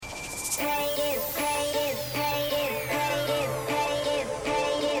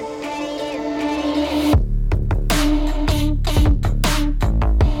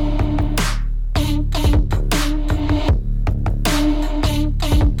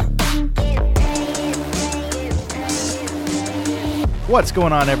What's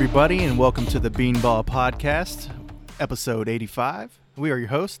going on, everybody, and welcome to the Beanball Podcast, episode 85. We are your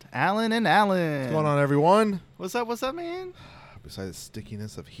hosts, Alan and Alan. What's going on, everyone? What's up, man? Besides the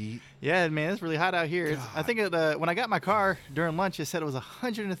stickiness of heat. Yeah, man, it's really hot out here. I think when I got my car during lunch, it said it was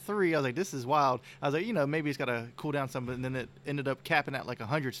 103. I was like, this is wild. I was like, maybe it's got to cool down some, and then it ended up capping at like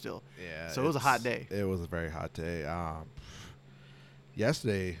 100 still. Yeah. So it was a hot day. It was a very hot day.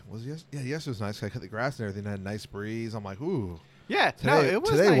 Yesterday was nice. I cut the grass and everything. Had a nice breeze. I'm like, ooh. Yeah, it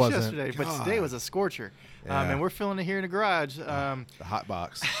was nice yesterday, but today was a scorcher. Yeah. And we're feeling it here in the garage. The hot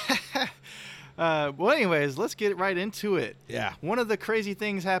box. Well, anyways, let's get right into it. Yeah. One of the crazy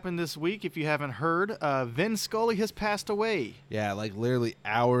things happened this week, if you haven't heard. Vin Scully has passed away. Yeah, like literally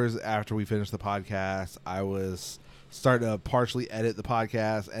hours after we finished the podcast, I was starting to partially edit the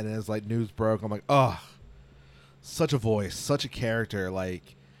podcast, and as like news broke, I'm like, oh, such a voice, such a character.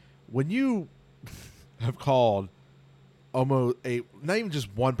 Like when you have called almost not even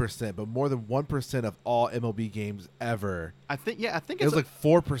just 1%, but more than 1% of all MLB games ever. I think it was like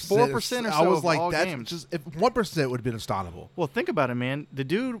 4%. 4% or so. I was like, all that's games. just if 1% would have been astonishable. Well, think about it, man. The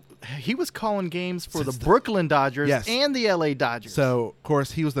dude, he was calling games for the Brooklyn Dodgers and the LA Dodgers. So, of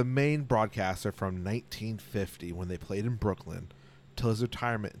course, he was the main broadcaster from 1950 when they played in Brooklyn till his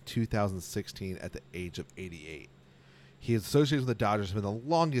retirement in 2016 at the age of 88. He is associated with the Dodgers for the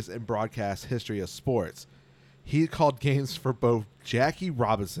longest in broadcast history of sports. He called games for both Jackie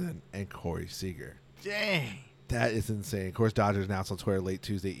Robinson and Corey Seager. Dang. That is insane. Of course, Dodgers announced on Twitter late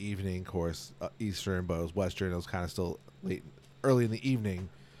Tuesday evening, of course, Eastern, but it was Western. It was kind of still early in the evening.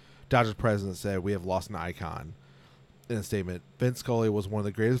 Dodgers president said, "We have lost an icon." In a statement, Vin Scully was one of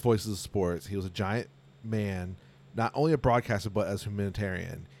the greatest voices of sports. He was a giant man, not only a broadcaster, but as a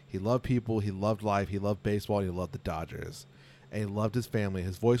humanitarian. He loved people, he loved life, he loved baseball, and he loved the Dodgers. And he loved his family.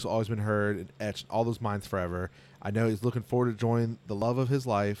 His voice has always been heard and etched in all those minds forever. I know he's looking forward to joining the love of his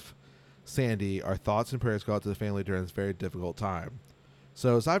life, Sandy. Our thoughts and prayers go out to the family during this very difficult time.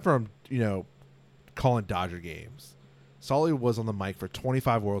 So aside from, calling Dodger games, Sully was on the mic for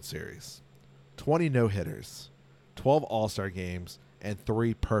 25 World Series, 20 no-hitters, 12 All-Star games, and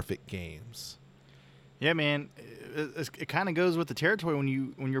 3 perfect games. Yeah, man. It kind of goes with the territory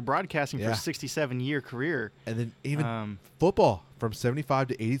when you're broadcasting for a 67-year career. And then even football from 75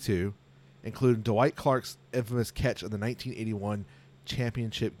 to 82, including Dwight Clark's infamous catch of the 1981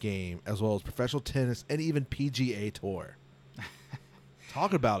 championship game, as well as professional tennis and even PGA Tour.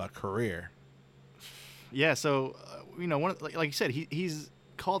 Talk about a career. Yeah, so, like you said, he's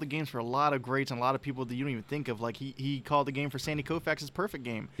called the games for a lot of greats and a lot of people that you don't even think of. Like, he called the game for Sandy Koufax's perfect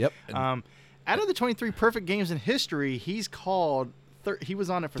game. Yep. Out of the 23 perfect games in history, he's called. He was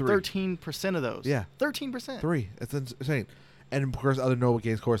on it for 13% of those. Yeah, 13%. 3. It's insane. And of course, other notable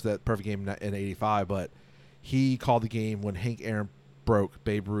games, of course, that perfect game in '85. But he called the game when Hank Aaron broke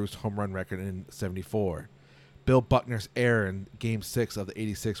Babe Ruth's home run record in '74. Bill Buckner's error in Game 6 of the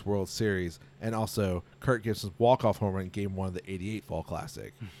 '86 World Series, and also Kirk Gibson's walk-off home run in Game 1 of the '88 Fall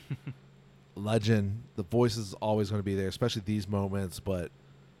Classic. Legend. The voice is always going to be there, especially these moments, but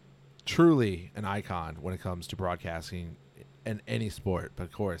truly an icon when it comes to broadcasting in any sport, but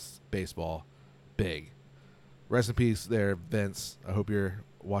of course, baseball, big. Rest in peace there, Vince. I hope you're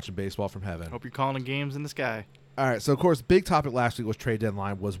watching baseball from heaven. Hope you're calling games in the sky. All right, so of course, big topic last week was trade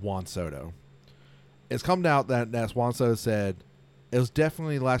deadline was Juan Soto. It's come out that Juan Soto said it was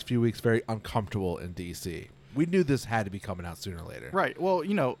definitely the last few weeks very uncomfortable in D.C. We knew this had to be coming out sooner or later. Right. Well,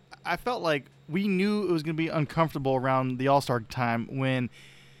 I felt like we knew it was going to be uncomfortable around the All-Star time when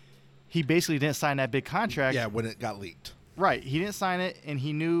he basically didn't sign that big contract. Yeah, when it got leaked. Right. He didn't sign it, and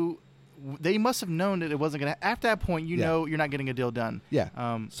he knew they must have known that it wasn't going to. After that point, know you're not getting a deal done.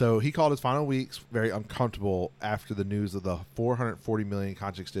 Yeah. So he called his final weeks very uncomfortable after the news of the $440 million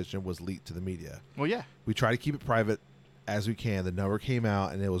contract extension was leaked to the media. Well, yeah. We try to keep it private as we can. The number came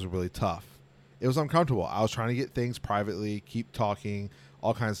out, and it was really tough. It was uncomfortable. I was trying to get things privately, keep talking,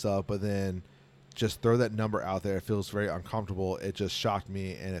 all kinds of stuff, but then just throw that number out there. It feels very uncomfortable. It just shocked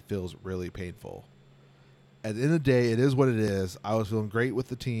me, and it feels really painful. At the end of the day, it is what it is. I was feeling great with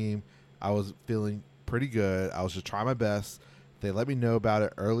the team. I was feeling pretty good. I was just trying my best. They let me know about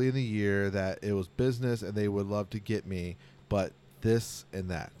it early in the year that it was business and they would love to get me, but this and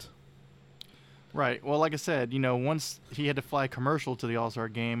that. Right. Well, like I said, once he had to fly commercial to the All-Star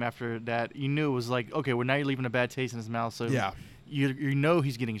game after that, you knew it was like, okay, well, now you're leaving a bad taste in his mouth. So yeah. You know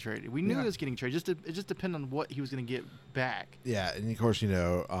he's getting traded. We knew he was getting traded. It just depended on what he was going to get back. Yeah, and of course,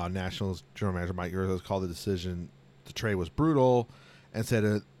 Nationals general manager Mike Rizzo called the decision the trade was brutal, and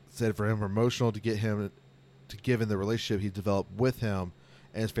said for him emotional to give him the relationship he developed with him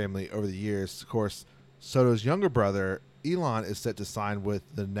and his family over the years. Of course, Soto's younger brother Elon is set to sign with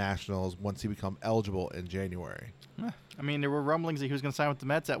the Nationals once he becomes eligible in January. I mean, there were rumblings that he was going to sign with the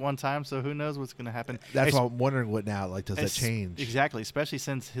Mets at one time, so who knows what's going to happen. That's why I'm wondering what now. Like, does that change? Exactly, especially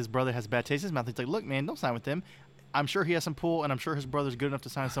since his brother has a bad taste in his mouth. He's like, look, man, don't sign with them. I'm sure he has some pull, and I'm sure his brother's good enough to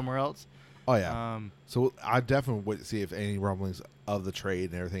sign somewhere else. Oh, yeah. So I definitely would see if any rumblings of the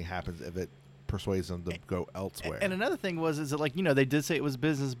trade and everything happens, if it persuades them to go elsewhere. And another thing is that, like, they did say it was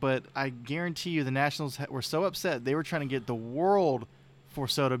business, but I guarantee you the Nationals were so upset. They were trying to get the world for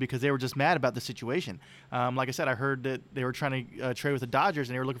Soto because they were just mad about the situation. Like I said, I heard that they were trying to trade with the Dodgers,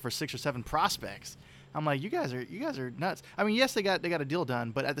 and they were looking for 6 or 7 prospects. I'm like, you guys are nuts. I mean, yes, they got a deal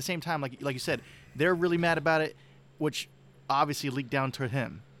done, but at the same time, like you said, they're really mad about it, which obviously leaked down to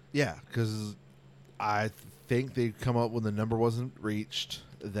him. Yeah, because I think they come up when the number wasn't reached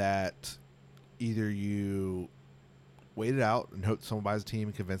that either you wait it out and hope someone buys a team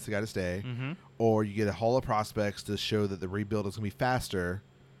and convince the guy to stay, or you get a haul of prospects to show that the rebuild is going to be faster,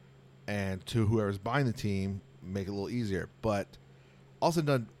 and to whoever's buying the team, make it a little easier. But also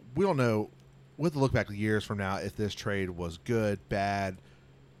done, we don't know. We'll have to look back years from now if this trade was good, bad,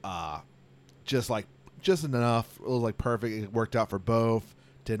 just enough. It was like perfect. It worked out for both.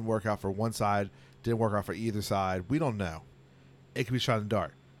 Didn't work out for one side. Didn't work out for either side. We don't know. It could be shot in the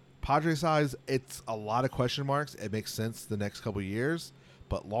dark. Padres side, it's a lot of question marks. It makes sense the next couple of years,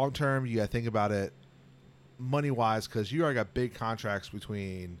 but long term, you got to think about it money wise because you already got big contracts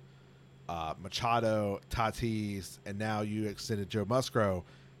between Machado, Tatis, and now you extended Joe Musgrove.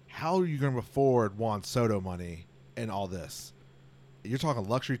 How are you going to afford Juan Soto money and all this? You're talking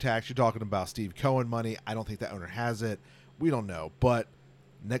luxury tax. You're talking about Steve Cohen money. I don't think that owner has it. We don't know, but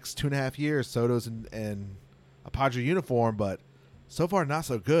next 2.5 years, Soto's in a Padre uniform, but so far, not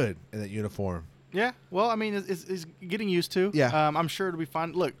so good in that uniform. Yeah. Well, I mean, it's getting used to. Yeah. I'm sure it'll be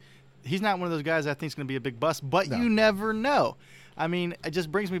fine. Look, he's not one of those guys I think is going to be a big bust, but No. you never know. I mean, it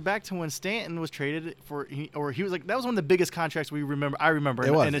just brings me back to when Stanton was traded he was like, that was one of the biggest contracts I remember.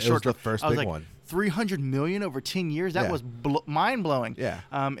 It was. In a It short was the term. first I was big like, one. $300 million over 10 years. That Yeah. was mind blowing. Yeah.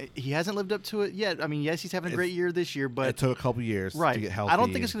 He hasn't lived up to it yet. I mean, yes, he's having a great year this year, but it took a couple years right. to get healthy. I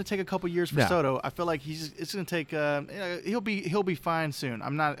don't think it's going to take a couple years for No. Soto. I feel like it's going to take. He'll be fine soon.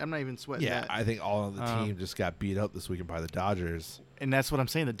 I'm not even sweating that. I think all of the team just got beat up this weekend by the Dodgers. And that's what I'm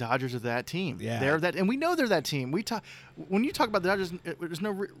saying. The Dodgers are that team. Yeah. They're that, and we know they're that team. When you talk about the Dodgers, there's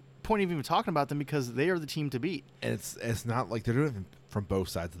no point of even talking about them because they are the team to beat. And it's not like they're doing it from both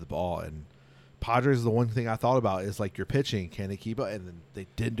sides of the ball. And Padres, the one thing I thought about is like your pitching. Can they keep up? And then they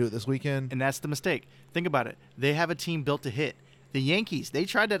didn't do it this weekend. And that's the mistake. Think about it. They have a team built to hit. The Yankees, they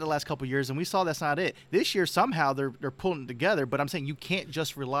tried that the last couple of years, and we saw that's not it. This year, somehow they're pulling it together. But I'm saying you can't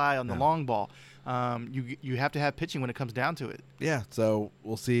just rely on the long ball. You have to have pitching when it comes down to it. Yeah, so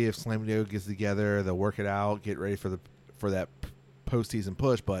we'll see if Slam Diego gets together. They'll work it out, get ready for that postseason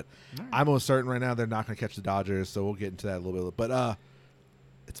push. But I'm almost certain right now they're not going to catch the Dodgers. So we'll get into that a little bit. But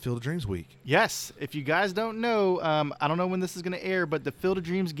it's Field of Dreams week. Yes. If you guys don't know, I don't know when this is going to air, but the Field of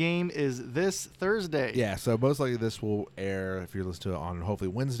Dreams game is this Thursday. Yeah, so most likely this will air if you're listening to it on hopefully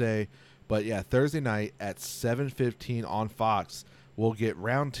Wednesday. But yeah, Thursday night at 7:15 on Fox, we'll get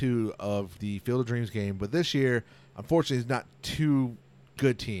round 2 of the Field of Dreams game. But this year, unfortunately, it's not 2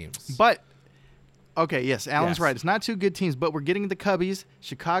 good teams. But okay, yes, Alan's Yes. right. It's not 2 good teams, but we're getting the Cubbies,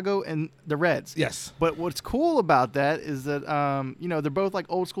 Chicago, and the Reds. Yes. But what's cool about that is that they're both like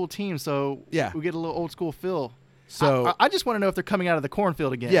old school teams, so Yeah. we get a little old school feel. So I just want to know if they're coming out of the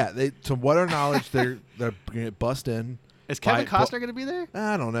cornfield again. yeah, to what our knowledge, they're going to get bust in. Is Kevin Costner going to be there?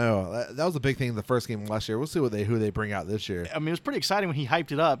 I don't know. That was a big thing in the first game last year. We'll see who they bring out this year. I mean, it was pretty exciting when he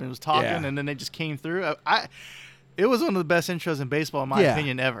hyped it up and was talking, Yeah. and then they just came through. It was one of the best intros in baseball, in my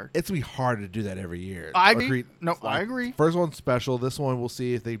opinion, ever. It's going to be hard to do that every year. I agree. No, I agree. First one's special. This one, we'll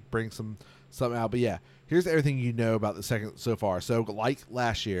see if they bring something out. But yeah, here's everything you know about the second so far. So like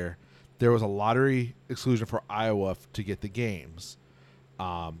last year, there was a lottery exclusion for Iowa to get the games.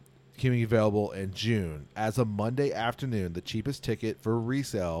 Becoming available in June. As of Monday afternoon, the cheapest ticket for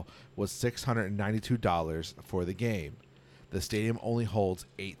resale was $692 for the game. The stadium only holds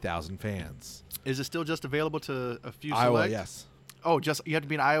 8,000 fans. Is it still just available to a few Iowa, select? yes. Oh, just you have to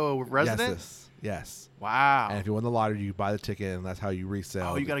be an Iowa resident? Yes. Wow. And if you win the lottery, you buy the ticket, and that's how you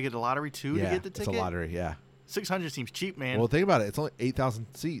resell. Oh, you got to get a lottery too to get the ticket? It's a lottery, yeah. 600 seems cheap, man. Well, think about it. It's only 8,000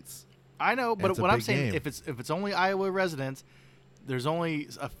 seats. I know, but it's a what I'm big saying, game. if it's only Iowa residents, there's only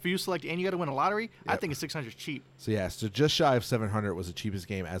a few select, and you got to win a lottery. I Yep. think 600 is cheap. So just shy of 700 was the cheapest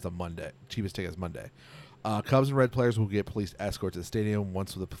game as of Monday. Cheapest ticket as Monday. Cubs and Red players will get police escort to the stadium.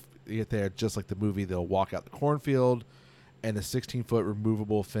 Once they get there, just like the movie, they'll walk out the cornfield and the 16-foot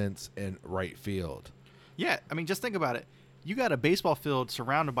removable fence in right field. Yeah, I mean, just think about it. You got a baseball field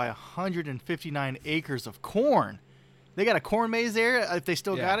surrounded by 159 acres of corn. They got a corn maze there if they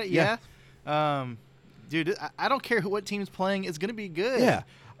still got it. Yeah. Dude, I don't care what team's playing. It's going to be good. Yeah.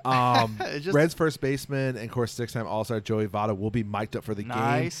 Reds first baseman and, of course, six-time All-Star Joey Votto will be mic'd up for the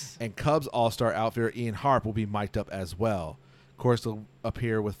game. And Cubs All-Star outfielder Ian Harp will be mic'd up as well. Of course, they'll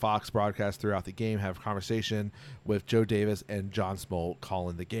appear with Fox broadcast throughout the game, have a conversation with Joe Davis and John Smoltz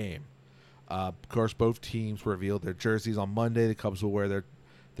calling the game. Of course, both teams revealed their jerseys on Monday. The Cubs will wear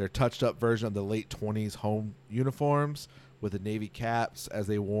their touched-up version of the late 20s home uniforms with the Navy caps as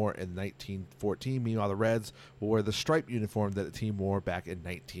they wore in 1914. Meanwhile, the Reds will wear the striped uniform that the team wore back in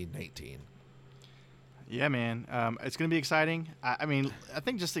 1919. Yeah, man. It's going to be exciting. I mean, I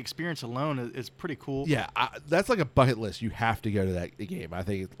think just the experience alone is pretty cool. Yeah, that's like a bucket list. You have to go to that game. I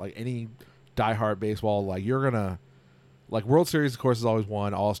think like any diehard baseball, like you're going to – like World Series, of course, is always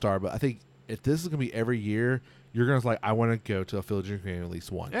one, All-Star, but I think if this is going to be every year – you're going to like, I want to go to a Philadelphia game at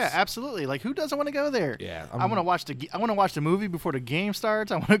least once. Yeah, absolutely. Like, who doesn't want to go there? Yeah. I want to watch the movie before the game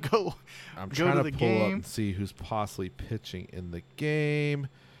starts. I want to go I'm go trying to to the pull game. up and see who's possibly pitching in the game.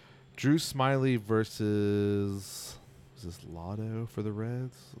 Drew Smiley versus is this Lotto for the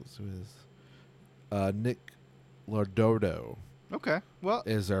Reds? Let's see who it is. Nick Lodordo. Okay. Well,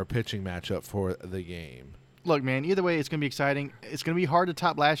 is our pitching matchup for the game. Look, man, either way, it's going to be exciting. It's going to be hard to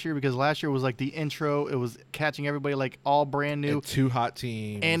top last year because last year was like the intro. It was catching everybody like all brand new. And two hot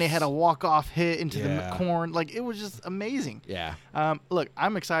teams. And they had a walk-off hit into the corn. Like, it was just amazing. Yeah. Look,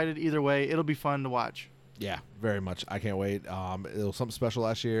 I'm excited either way. It'll be fun to watch. Yeah, very much. I can't wait. It was something special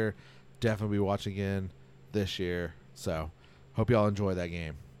last year. Definitely be watching again this year. So, hope y'all enjoy that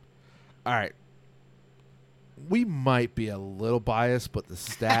game. All right. We might be a little biased, but the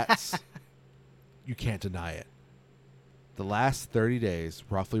stats... You can't deny it. The last 30 days,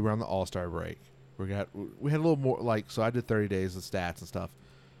 roughly around the All-Star break, we had a little more like, so I did 30 days of stats and stuff.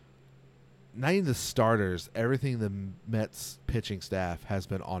 Not even the starters, everything the Mets pitching staff has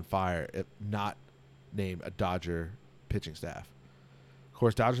been on fire, if not named a Dodger pitching staff. Of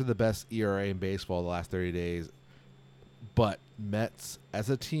course, Dodgers are the best ERA in baseball the last 30 days, but Mets as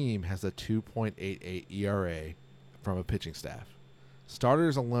a team has a 2.88 ERA from a pitching staff.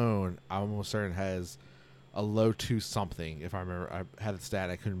 Starters alone, I'm almost certain, has a low 2 something. If I remember, I had a stat,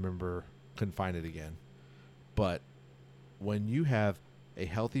 I couldn't find it again. But when you have a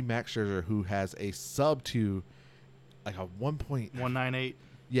healthy Max Scherzer who has a sub to like a 1.198.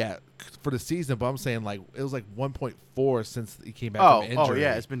 Yeah, for the season, but I'm saying like it was like 1.4 since he came back from injury. Oh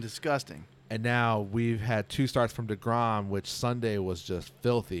yeah, it's been disgusting. And now we've had 2 starts from DeGrom, which Sunday was just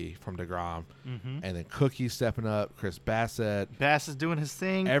filthy from DeGrom. Mm-hmm. And then Cookie stepping up, Chris Bassett. Bass is doing his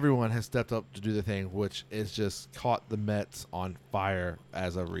thing. Everyone has stepped up to do the thing, which is just caught the Mets on fire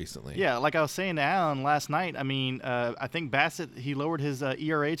as of recently. Yeah, like I was saying to Alan last night, I mean, I think Bassett, he lowered his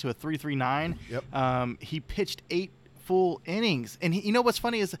ERA to a 3.39. Yep. He pitched 8 full innings. And you know what's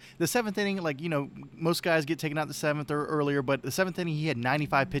funny is the 7th inning, like, you know, most guys get taken out the 7th or earlier, but the 7th inning he had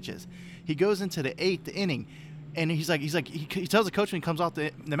 95 pitches. He goes into the 8th inning and he tells the coach when he comes off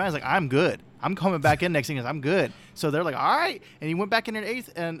the man's like, I'm good. I'm coming back in next inning. I'm good. So they're like, all right. And he went back in the 8th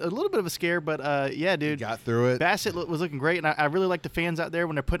and a little bit of a scare, but yeah, dude. He got through it. Bassett was looking great. And I really like the fans out there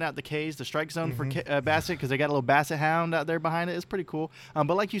when they're putting out the Ks, the strike zone for Bassett, because they got a little Bassett hound out there behind it. It's pretty cool.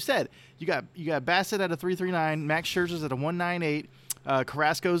 But like you said, you got Bassett at a 3.39, Max Scherzer's at a 1.98,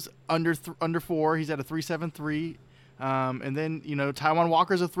 Carrasco's under 4. He's at a 3.73. And then, you know, Taijuan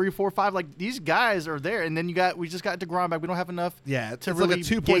Walker's a 3.45. Like, these guys are there. And then we just got DeGrom back. We don't have enough to really like a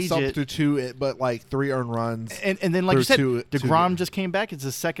 2 point something through 2, but like 3 earned runs. And then, like you said, DeGrom just came back. It's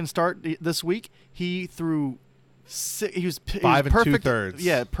his second start this week. He threw 5 and perfect, 2/3.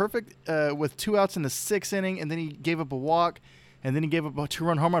 Yeah, perfect with 2 outs in the 6th inning. And then he gave up a walk. And then he gave up a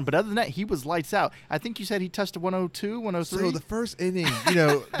 2-run home run. But other than that, he was lights out. I think you said he touched a 102, 103. So the first inning, you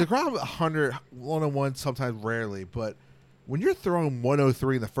know, DeGrom 100, 101 sometimes rarely. But when you're throwing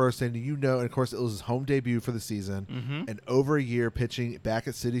 103 in the first inning, you know, and of course it was his home debut for the season. And over a year pitching back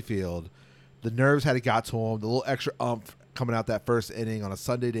at Citi Field. The nerves had got to him. The little extra umph coming out that first inning on a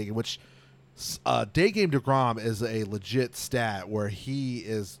Sunday day game, which day game DeGrom is a legit stat where he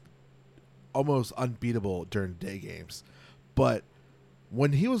is almost unbeatable during day games. But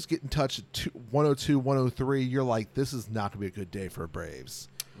when he was getting touched at 102, 103, you're like, this is not going to be a good day for Braves.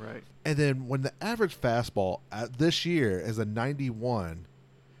 Right. And then when the average fastball this year is a 91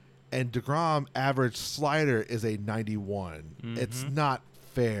 and DeGrom average slider is a 91, it's not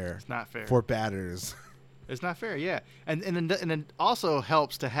fair. It's not fair for batters. It's not fair, yeah. And it also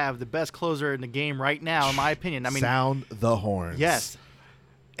helps to have the best closer in the game right now, in my opinion. I mean, sound the horns. Yes.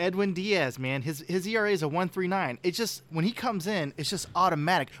 Edwin Diaz, man, his ERA is a 1.39. It's just when he comes in, it's just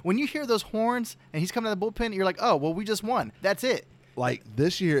automatic. When you hear those horns and he's coming out of the bullpen, you're like, oh, well, we just won. That's it. Like,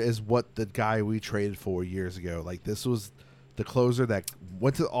 this year is what the guy we traded for years ago. Like, this was the closer that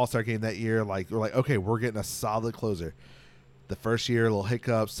went to the All-Star game that year. Like, we're like, okay, we're getting a solid closer. The first year, a little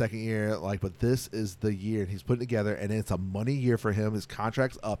hiccups. Second year, but this is the year, and he's putting together, and it's a money year for him. His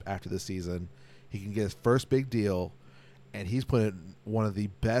contract's up after the season. He can get his first big deal, and he's putting one of the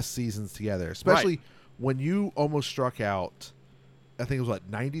best seasons together, especially when you almost struck out, I think it was,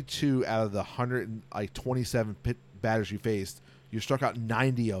 92 out of the 127 batters you faced. You struck out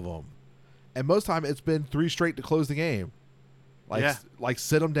 90 of them. And most time it's been 3 straight to close the game. Like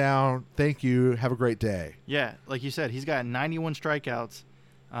sit them down. Thank you. Have a great day. Yeah, like you said, he's got 91 strikeouts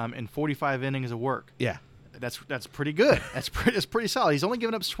and 45 innings of work. Yeah, that's pretty good. That's pretty solid. He's only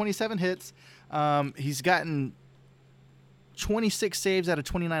given up 27 hits. He's gotten 26 saves out of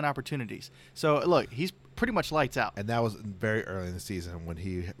 29 opportunities. So look, he's pretty much lights out. And that was very early in the season when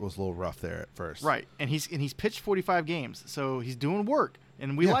he was a little rough there at first. Right, and he's pitched 45 games, so he's doing work,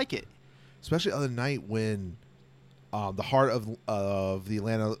 and we like it. Especially the other night when the heart of the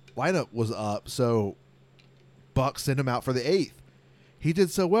Atlanta lineup was up, so Buck sent him out for the 8th. He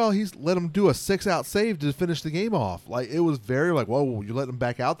did so well, he's let him do a 6-out save to finish the game off. Like, it was very whoa, you let him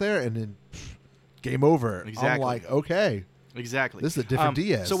back out there, and then game over. Exactly. I'm like, okay. Exactly. This is a different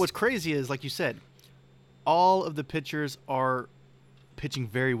Diaz. So what's crazy is, like you said, all of the pitchers are pitching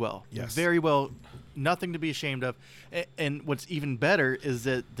very well. Yes. Very well. Nothing to be ashamed of. And what's even better is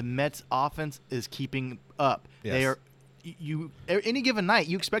that the Mets offense is keeping up. Yes. They are any given night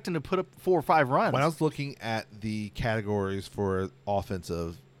you expect them to put up 4 or 5 runs. When I was looking at the categories for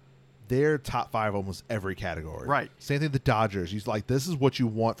offensive, they're top 5 almost every category. Right. Same thing with the Dodgers. He's like, this is what you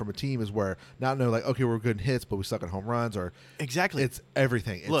want from a team, is where not know okay, we're good in hits, but we suck at home runs, or exactly. It's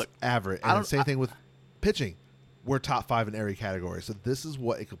everything. It's average. And same thing with pitching. We're top 5 in every category. So this is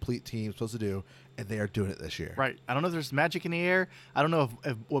what a complete team is supposed to do, and they are doing it this year. Right. I don't know if there's magic in the air. I don't know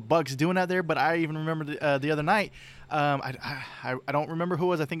if what Buck's doing out there, but I even remember the other night. I don't remember who it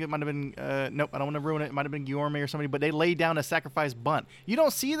was. I think it might have been nope, I don't want to ruin it. It might have been Guillorme or somebody, but they laid down a sacrifice bunt. You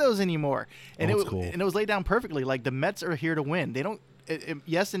don't see those anymore. And it was cool. And it was laid down perfectly. Like, the Mets are here to win. They don't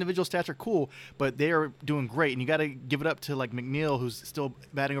yes, individual stats are cool, but they are doing great, and you got to give it up to McNeil, who's still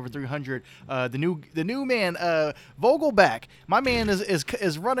batting over 300. The new man, Vogelback. My man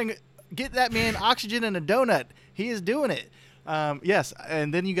is running. Get that man oxygen and a donut. He is doing it. Yes,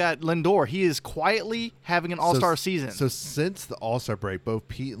 and then you got Lindor. He is quietly having an all-star season. So since the all-star break, both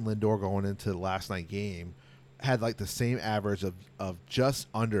Pete and Lindor going into the last night game had the same average of just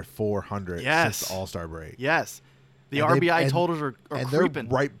under 400 since the all-star break. Yes. The RBI totals are and creeping.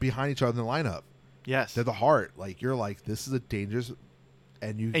 They're right behind each other in the lineup. Yes. They're the heart. You're this is a dangerous,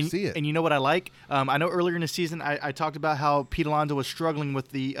 and you see it. And you know what I like? I know earlier in the season I talked about how Pete Alonso was struggling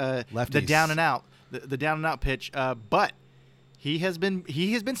with the down and out, the down and out pitch, but he has been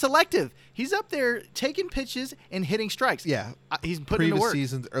selective. He's up there taking pitches and hitting strikes. Yeah. He's putting in the work.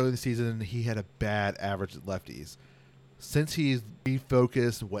 Early in the season, he had a bad average at lefties. Since he's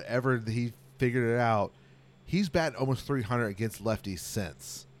refocused, whatever he figured it out, he's batted almost 300 against lefties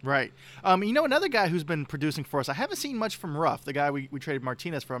since. Right. Another guy who's been producing for us, I haven't seen much from Ruff, the guy we traded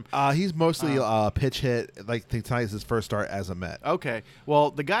Martinez from. He's mostly pitch hit. Tonight is his first start as a Met. Okay.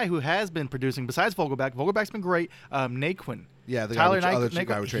 Well, the guy who has been producing, besides Vogelback's been great, Naquin. Yeah, the Tyler guy we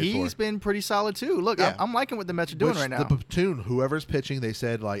traded for. He's been pretty solid, too. Look, yeah. I'm liking what the Mets are doing right now. The platoon, whoever's pitching, they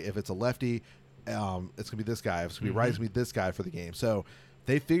said, if it's a lefty, it's going to be this guy. If it's going to be right, it's going to be this guy for the game. So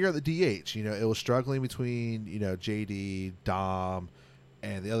they figure out the DH. It was struggling between, JD, Dom,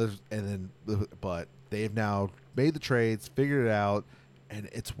 and the others, but they have now made the trades, figured it out, and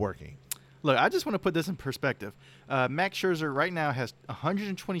it's working. Look, I just want to put this in perspective. Max Scherzer right now has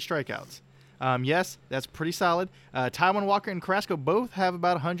 120 strikeouts. Yes, that's pretty solid. Taijuan Walker and Carrasco both have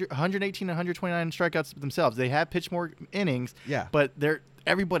about 118 and 129 strikeouts themselves. They have pitched more innings, but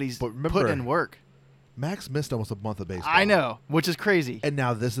everybody's putting in work. Max missed almost a month of baseball. I know, which is crazy. And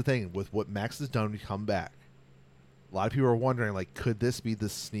now this is the thing. With what Max has done to come back, a lot of people are wondering, could this be the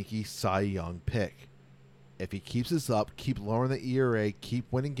sneaky Cy Young pick? If he keeps this up, keep lowering the ERA, keep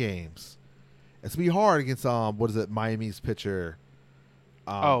winning games, it's going to be hard against, Miami's pitcher.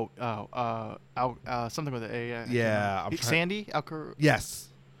 Something with a Sandy? Yes.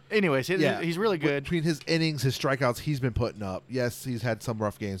 Anyways, he's really good. Between his innings, his strikeouts, he's been putting up. Yes, he's had some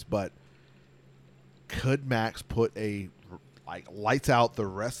rough games, but could Max put a lights out the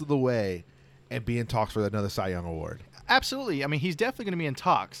rest of the way and be in talks for another Cy Young award? Absolutely. I mean, he's definitely going to be in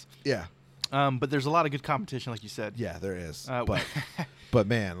talks. Yeah. But there's a lot of good competition, like you said. Yeah, there is. But But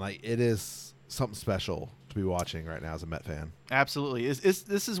man, like it is something special to be watching right now as a Met fan. Absolutely.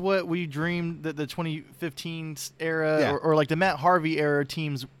 This is what we dreamed that the 2015 era Yeah. or like the Matt Harvey era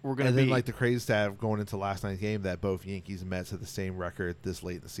teams were going to be. And then like the crazy stat going into last night's game that both Yankees and Mets had the same record this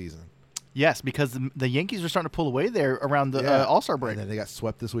late in the season. Yes, because the Yankees are starting to pull away there around the All-Star break. And then they got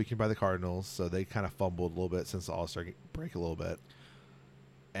swept this weekend by the Cardinals, so they kind of fumbled a little bit since the All-Star break a little bit.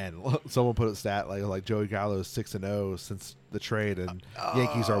 And someone put a stat like Joey Gallo's 6-0 since the trade, and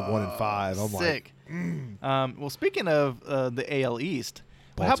Yankees are 1-5. I'm sick. like, well, speaking of the AL East,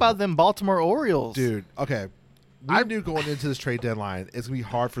 Baltimore. how about them Baltimore Orioles? Dude, okay. I knew going into this trade deadline, it's going to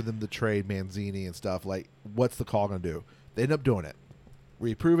be hard for them to trade Manzini and stuff. Like, what's the call going to do? They end up doing it.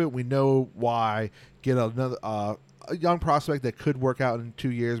 We prove it. We know why. Get another a young prospect that could work out in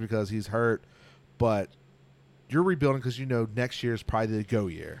 2 years because he's hurt, but you're rebuilding because you know next year is probably the go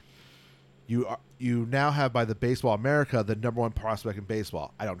year. You now have by the Baseball America the number one prospect in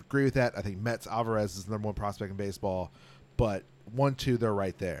baseball. I don't agree with that. I think Mets Alvarez is the number one prospect in baseball, but 1-2 they're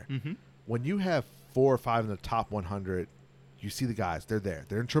right there. Mm-hmm. When you have 4 or 5 in the top 100, you see the guys. They're there.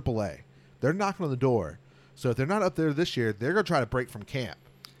 They're in AAA. They're knocking on the door. So if they're not up there this year, they're going to try to break from camp.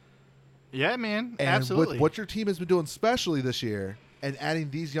 Yeah, man. And absolutely. with what your team has been doing, especially this year, and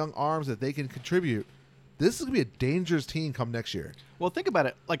adding these young arms that they can contribute, this is going to be a dangerous team come next year. Well, think about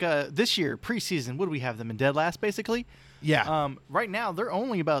it. Like this year, preseason, what do we have them in dead last, basically? Yeah. Right now, they're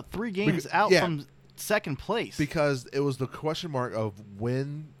only about 3 games out from second place. Because it was the question mark of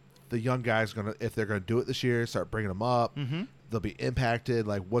when the young guys if they're going to do it this year, start bringing them up. Mm-hmm. They'll be impacted,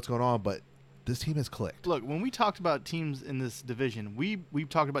 like what's going on. But this team has clicked. Look, when we talked about teams in this division, we've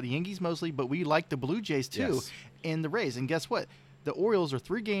talked about the Yankees mostly, but we like the Blue Jays too, and the Rays. And guess what? The Orioles are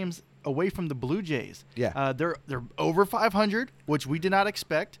 3 games away from the Blue Jays. Yeah. They're over 500, which we did not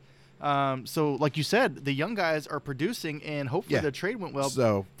expect. So, like you said, the young guys are producing, and hopefully the trade went well.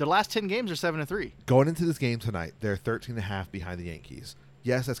 So the last 10 games are 7-3. Going into this game tonight, they're 13.5 behind the Yankees.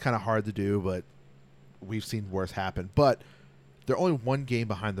 Yes, that's kind of hard to do, but we've seen worse happen. But they're only 1 game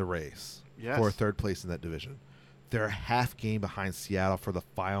behind the Rays for third place in that division. They're a half game behind Seattle for the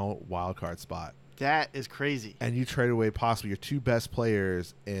final wild card spot. That is crazy. And you trade away possibly your 2 best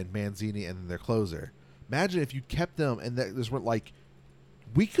players in Manzini and then their closer. Imagine if you kept them and there's like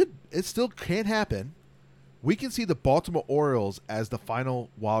it still can happen. We can see the Baltimore Orioles as the final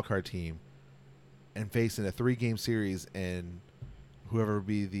wildcard team and facing a 3-game series and whoever would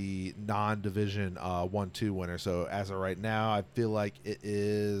be the non-division 1-2 winner. So as of right now, I feel like it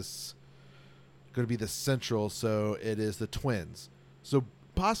is going to be the Central, so it is the Twins. So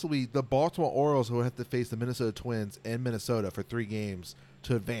possibly the Baltimore Orioles will have to face the Minnesota Twins in Minnesota for 3 games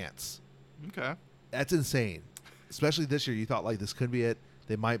to advance. Okay. That's insane. Especially this year, you thought like this could be it.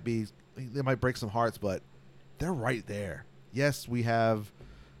 They might break some hearts, but they're right there. Yes, we have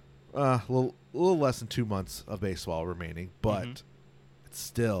a little less than 2 months of baseball remaining, but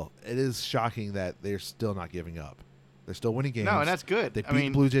it is shocking that they're still not giving up. They're still winning games. No, and that's good. They beat the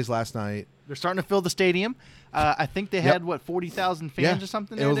Blue Jays last night. They're starting to fill the stadium. I think they had 40,000 fans or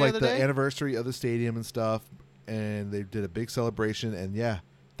something. It was like the day? anniversary of the stadium and stuff, and they did a big celebration. And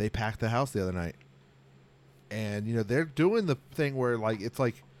they packed the house the other night. And they're doing the thing where like it's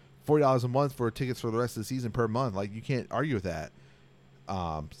like $40 a month for tickets for the rest of the season per month. Like you can't argue with that.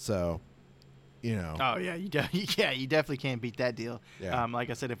 So. Oh yeah, you definitely can't beat that deal. Yeah. Like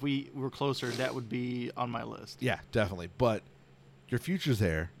I said, if we were closer, that would be on my list. Yeah, definitely. But your future's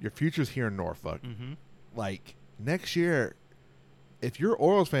there. Your future's here in Norfolk. Mm-hmm. Like next year, if you're an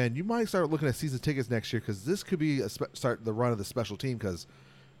Orioles fan, you might start looking at season tickets next year because this could be start the run of the special team. Because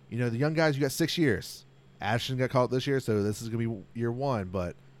the young guys, you got 6 years. Ashton got called this year, so this is gonna be year 1.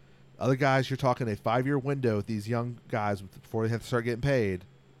 But other guys, you're talking a 5-year window with these young guys before they have to start getting paid.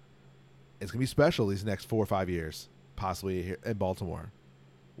 It's going to be special these next 4 or 5 years, possibly here in Baltimore.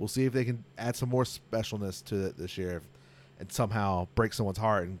 We'll see if they can add some more specialness to it this year and somehow break someone's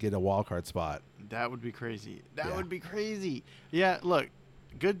heart and get a wild card spot. That would be crazy. That would be crazy. Yeah, look,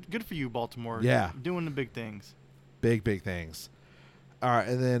 good for you, Baltimore. Yeah. Doing the big things. Big things. All right,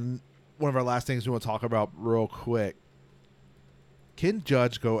 and then one of our last things we want to talk about real quick. Can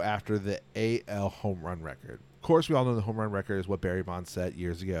Judge go after the AL home run record? Of course, we all know the home run record is what Barry Bonds set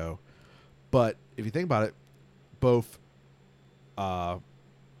years ago. But if you think about it, both Barry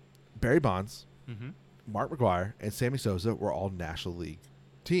Bonds, Mark McGwire, and Sammy Sosa were all National League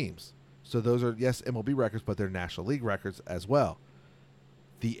teams. So those are, yes, MLB records, but they're National League records as well.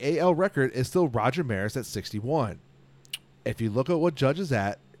 The AL record is still Roger Maris at 61. If you look at what Judge is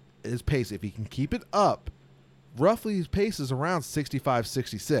at, his pace, if he can keep it up, roughly his pace is around 65,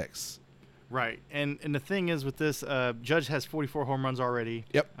 66. Right. And the thing is with this, Judge has 44 home runs already.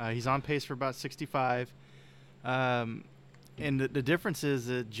 Yep. He's on pace for about 65. And the difference is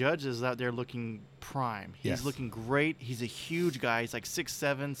that Judge is out there looking prime. He's looking great. He's a huge guy. He's like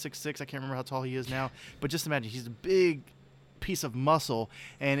 6'7", 6'6". I can't remember how tall he is now. But just imagine, he's a big piece of muscle.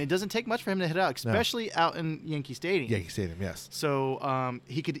 And it doesn't take much for him to hit out, especially out in Yankee Stadium. Yankee Stadium, yes. So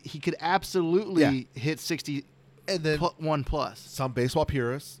he could absolutely hit 60 and then 1+. Some baseball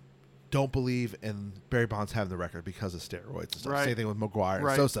purists don't believe in Barry Bonds having the record because of steroids and stuff. Right. Same thing with McGuire and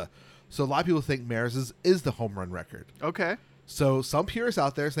Right. Sosa. So a lot of people think Maris is the home run record. Okay. So some purists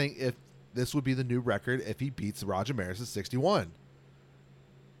out there saying if this would be the new record if he beats Roger Maris' 61.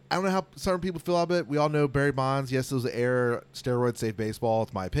 I don't know how some people feel about it. We all know Barry Bonds. Yes, it was an error. Steroids saved baseball.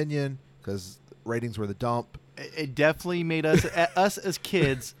 It's my opinion because ratings were the dump. It definitely made us as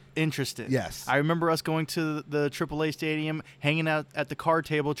kids interested. Yes. I remember us going to the AAA stadium, hanging out at the card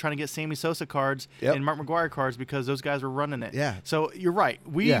table, trying to get Sammy Sosa cards and Mark McGuire cards because those guys were running it. Yeah. So you're right.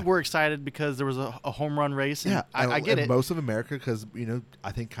 We were excited because there was a home run race. And I get it. Most of America, because,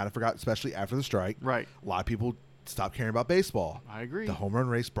 I think kind of forgot, especially after the strike. Right. A lot of people stopped caring about baseball. I agree. The home run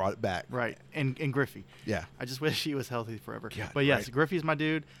race brought it back. Right. And Griffey. Yeah. I just wish he was healthy forever. God, but yes, right. Griffey's my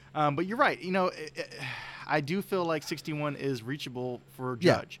dude. But you're right. I do feel like 61 is reachable for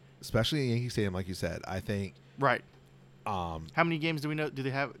Judge. Yeah. Especially in Yankee Stadium, like you said. I think. Right. How many games do we know? Do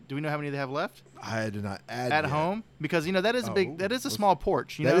we know how many they have left? I did not add at yet. home, because that is a big. That is a small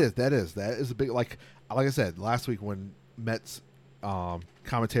porch. That is a big, like I said last week when Mets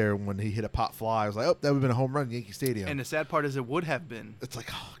commentator, when he hit a pop fly, I was like, oh, that would have been a home run in Yankee Stadium. And the sad part is it would have been. It's like,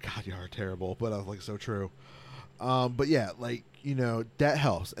 oh God, you are terrible, but I was like, so true. But yeah, like that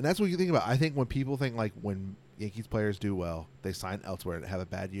helps, and that's what you think about. I think when people think like when Yankees players do well, they sign elsewhere and have a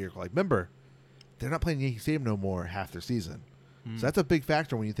bad year. Like, remember, they're not playing Yankee Stadium no more half their season. So that's a big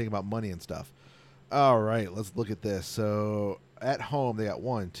factor when you think about money and stuff. All right, let's look at this. So at home, they got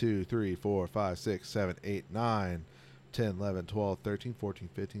 1, 2, 3, 4, 5, 6, 7, 8, 9, 10, 11, 12, 13, 14,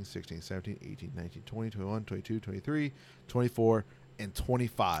 15, 16, 17, 18, 19, 20, 21, 22, 23, 24, and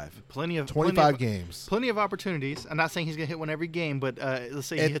 25. 25 games. Plenty of opportunities. I'm not saying he's going to hit one every game, but let's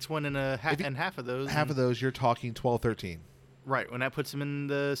say he hits one in half of those. Half of those, you're talking 12, 13. Right, when that puts him in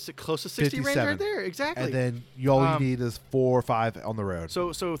the close to 60 range right there. Exactly. And then all you need is 4 or 5 on the road.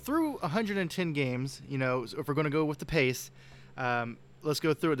 So through 110 games, if we're going to go with the pace, let's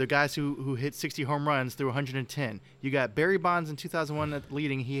go through it. The guys who hit 60 home runs through 110. You got Barry Bonds in 2001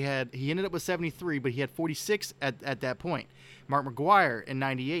 leading. He ended up with 73, but he had 46 at that point. Mark McGuire in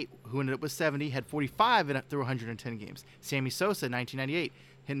 98, who ended up with 70, had 45 through 110 games. Sammy Sosa in 1998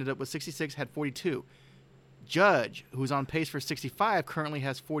 ended up with 66, had 42. Judge, who's on pace for 65, currently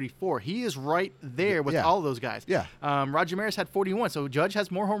has 44. He is right there with all of those guys. Yeah. Roger Maris had 41, so Judge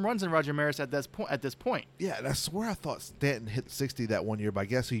has more home runs than Roger Maris at this point. Yeah, and I swear I thought Stanton hit 60 that one year, but I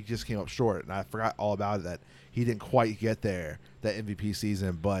guess he just came up short, and I forgot all about it, that he didn't quite get there that MVP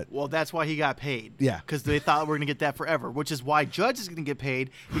season. But well, that's why he got paid. Yeah. Because they thought we're going to get that forever, which is why Judge is going to get paid,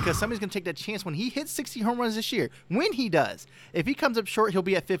 because somebody's going to take that chance when he hits 60 home runs this year. When he does. If he comes up short, he'll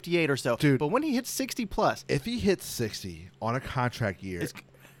be at 58 or so. Dude, but when he hits 60 plus. If he hits 60 on a contract year,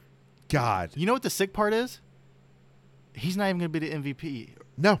 God. You know what the sick part is? He's not even going to be the MVP.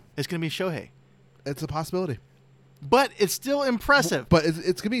 No. It's going to be Shohei. It's a possibility. But it's still impressive. But it's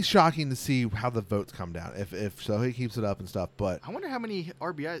going to be shocking to see how the votes come down if Shohei keeps it up and stuff. But I wonder how many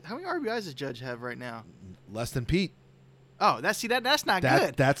RBIs does Judge have right now? Less than Pete. Oh, that's not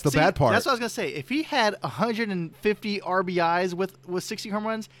good. That's the bad part. That's what I was gonna say. If he had 150 RBIs with 60 home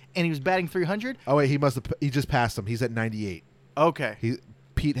runs and he was batting 300. Oh wait, he just passed him. He's at 98. Okay.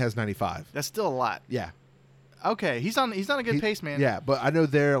 Pete has 95. That's still a lot. Yeah. Okay, he's on a good pace, man. Yeah, but I know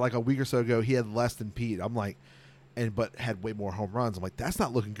there like a week or so ago he had less than Pete. I'm like, but had way more home runs. I'm like, that's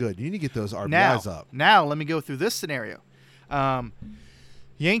not looking good. You need to get those RBIs up. Now let me go through this scenario.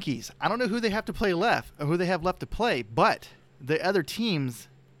 Yankees. I don't know who they have to play left or who they have left to play, but the other teams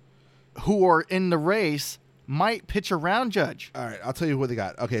who are in the race might pitch around Judge. All right, I'll tell you what they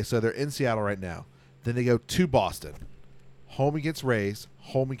got. Okay, so they're in Seattle right now. Then they go to Boston, home against Rays,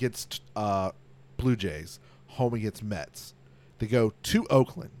 home against Blue Jays, home against Mets. They go to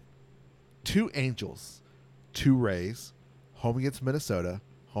Oakland, to Angels, to Rays, home against Minnesota,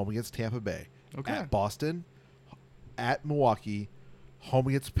 home against Tampa Bay, at Boston, at Milwaukee, home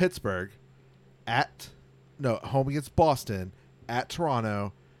against Pittsburgh, home against Boston, at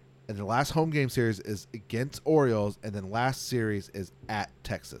Toronto, and the last home game series is against Orioles, and then last series is at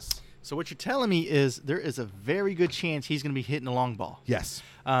Texas. So what you're telling me is there is a very good chance he's going to be hitting a long ball. Yes.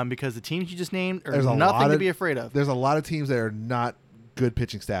 Because the teams you just named are nothing to be afraid of. There's a lot of teams that are not good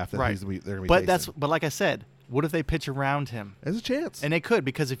pitching staff that Right. they're going to be But facing. but like I said, what if they pitch around him? There's a chance. And they could,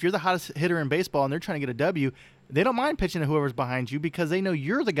 because if you're the hottest hitter in baseball and they're trying to get a W, they don't mind pitching to whoever's behind you because they know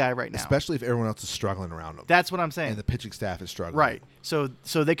you're the guy right now. Especially if everyone else is struggling around them. That's what I'm saying. And the pitching staff is struggling. Right. So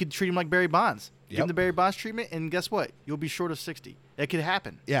they could treat him like Barry Bonds. Give Yep. him the Barry Bonds treatment, and guess what? You'll be short of 60. It could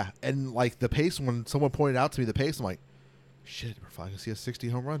happen. Yeah, and like the pace, when someone pointed out to me the pace, I'm like, shit, we're finally going to see a 60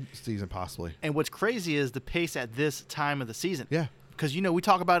 home run season possibly. And what's crazy is the pace at this time of the season. Yeah. Because, we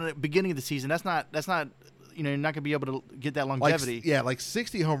talk about it at the beginning of the season. That's not you're not going to be able to get that longevity. Like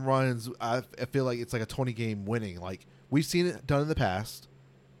 60 home runs, I feel like it's like a 20-game winning. Like, we've seen it done in the past.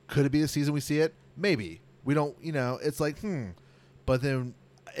 Could it be the season we see it? Maybe. We don't, it's like, But then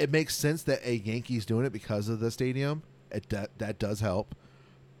it makes sense that a Yankees doing it because of the stadium. That does help.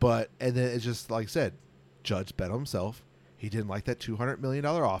 And then it's just, like I said, Judge bet on himself. He didn't like that $200 million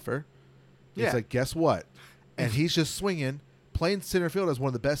offer. Yeah. It's like, guess what? And he's just swinging, playing center field as one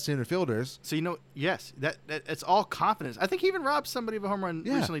of the best center fielders. So, yes, that it's all confidence. I think he even robbed somebody of a home run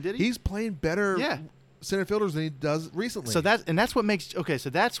recently, did he? He's playing better center fielders than he does recently. So that's what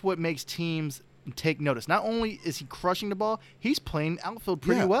makes teams take notice. Not only is he crushing the ball, he's playing outfield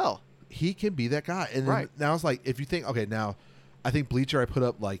pretty well. He can be that guy. And then now it's like, if you think, okay, now I think Bleacher, I put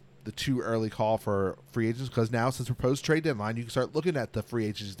up like the too early call for free agents, because now since we're post trade deadline, you can start looking at the free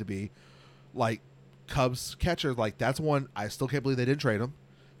agents to be like Cubs catcher. Like, that's one I still can't believe they didn't trade him,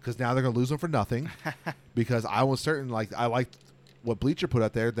 because now they're going to lose him for nothing. Because I was certain, like, I liked what Bleacher put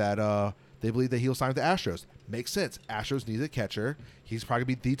out there, that they believe that he'll sign with the Astros. Makes sense. Astros needs a catcher. He's probably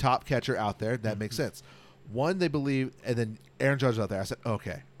going to be the top catcher out there. That makes sense. One, they believe, and then Aaron Judge out there. I said,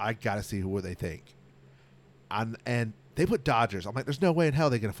 okay, I got to see who they think. And they put Dodgers. I'm like, there's no way in hell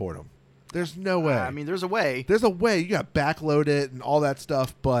they can afford him. There's no way. I mean, there's a way. There's a way. You got backloaded and all that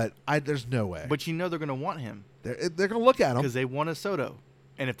stuff, but there's no way. But they're going to want him. They're going to look at him. Because they want a Soto.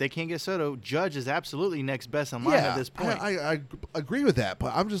 And if they can't get Soto, Judge is absolutely next best in line at this point. I agree with that,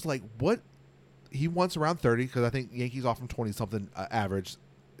 but I'm just like, what? He wants around 30, because I think Yankees offer him 20-something average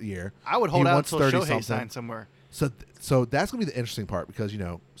a year. I would hold out until Shohei something. signs somewhere. So that's going to be the interesting part, because,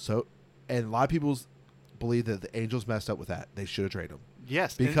 and a lot of people believe that the Angels messed up with that. They should have traded him.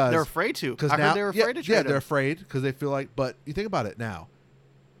 Yes, because they're afraid to. I heard they were afraid to trade him. Yeah, they're afraid because they feel like, but you think about it now.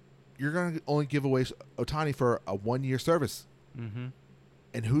 You're going to only give away Ohtani for a 1-year service. Mm-hmm.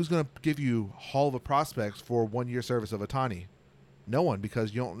 And who's going to give you Hall of prospects for 1-year service of Ohtani? No one,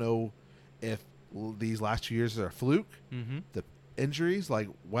 because you don't know if these last 2 years are a fluke. Mm-hmm. The injuries, like,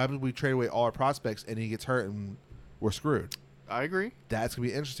 what happens if we trade away all our prospects and he gets hurt and we're screwed? I agree. That's going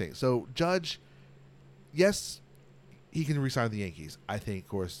to be interesting. So, Judge, yes, he can re-sign with the Yankees. I think, of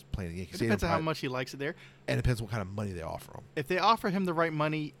course, playing the Yankees. It depends on how much he likes it there. And it depends what kind of money they offer him. If they offer him the right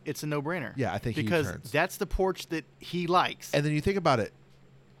money, it's a no-brainer. Yeah, I think because he returns. That's the porch that he likes. And then you think about it.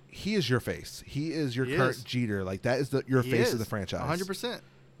 He is your face. He is your current Jeter. Like, that is your face of the franchise. 100%.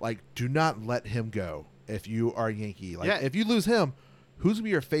 Like, do not let him go if you are a Yankee. Like, if you lose him, who's going to be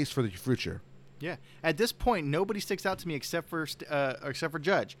your face for the future? Yeah. At this point, nobody sticks out to me except for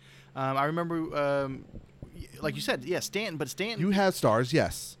Judge. I remember, like you said, Stanton. But Stanton, you have stars,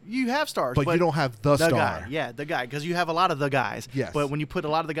 yes. You have stars, but you don't have the star. Guy. Yeah, the guy, because you have a lot of the guys. Yes. But when you put a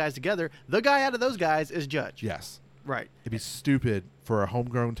lot of the guys together, the guy out of those guys is Judge. Yes. Right. It'd be stupid for a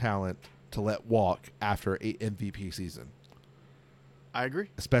homegrown talent to let walk after a MVP season. I agree.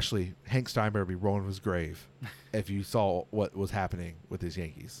 Especially Hank Steinberg would be rolling in his grave if you saw what was happening with his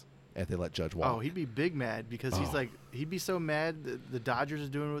Yankees if they let Judge walk. Oh, he'd be big mad because he'd be so mad that the Dodgers is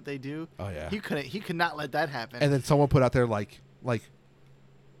doing what they do. Oh yeah. He could not let that happen. And then someone put out there like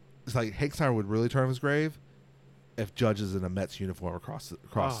it's like Hank Steinberg would really turn his grave if Judge is in a Mets uniform across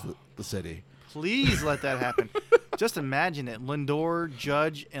the city. Please let that happen. Just imagine it. Lindor,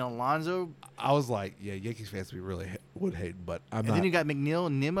 Judge, and Alonso. I was like, yeah, Yankees fans would hate, but I'm not. And then you got McNeil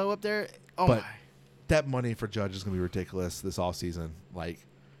and Nimmo up there. Oh, but my. That money for Judge is going to be ridiculous this offseason. Like,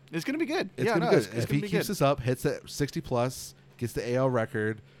 it's going to be good. It's going to be good. If he keeps this up, hits that 60+, gets the AL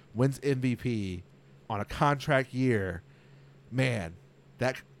record, wins MVP on a contract year, man,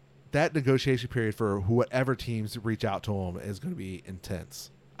 that negotiation period for whatever teams reach out to him is going to be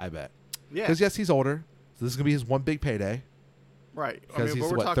intense, I bet. Yeah. Because, yes, he's older. So this is going to be his one big payday. Right. Because he's,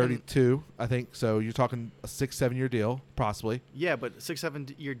 32, I think. So you're talking a 6-7 year deal, possibly. Yeah, but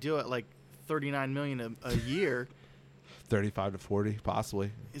 6-7 year deal at like $39 million a year. 35 to 40,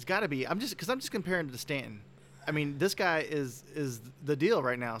 possibly. It's got to be. I'm just comparing to Stanton. I mean, this guy is the deal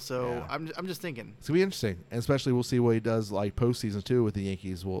right now. So yeah. I'm just thinking it's gonna be interesting, and especially we'll see what he does like postseason too with the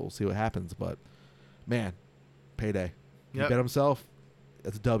Yankees. We'll see what happens. But man, payday. He bet himself.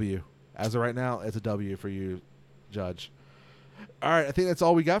 It's a W. As of right now, it's a W for you, Judge. All right, I think that's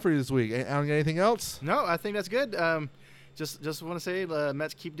all we got for you this week. I don't get anything else. No, I think that's good. Just want to say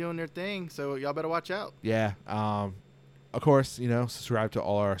Mets keep doing their thing, so y'all better watch out. Yeah. Of course, subscribe to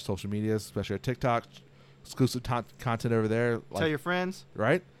all our social medias, especially our TikTok. Exclusive content over there. Tell your friends.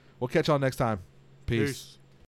 Right? We'll catch y'all next time. Peace.